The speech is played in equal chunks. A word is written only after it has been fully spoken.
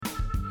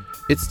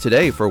It's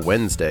today for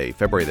Wednesday,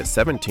 February the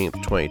 17th,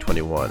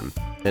 2021,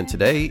 and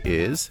today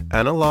is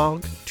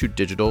Analog to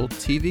Digital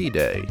TV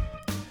Day.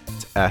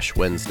 It's Ash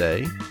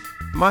Wednesday,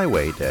 My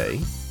Way Day,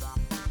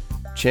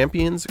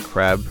 Champions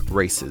Crab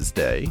Races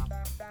Day,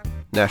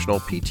 National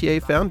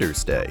PTA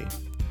Founders Day,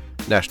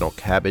 National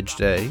Cabbage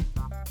Day,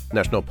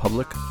 National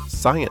Public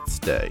Science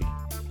Day,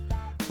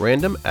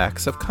 Random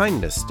Acts of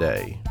Kindness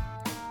Day,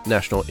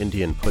 National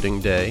Indian Pudding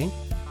Day,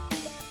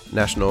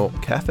 National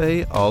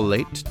Café au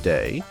Lait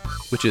Day,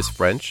 which is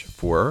French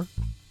for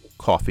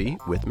coffee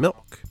with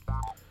milk.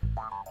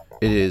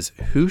 It is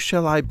Who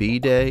Shall I Be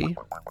Day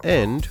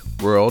and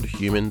World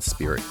Human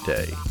Spirit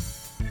Day.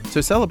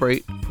 So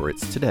celebrate, for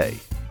it's today,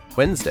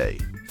 Wednesday,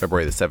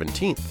 February the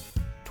 17th,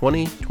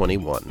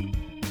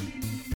 2021.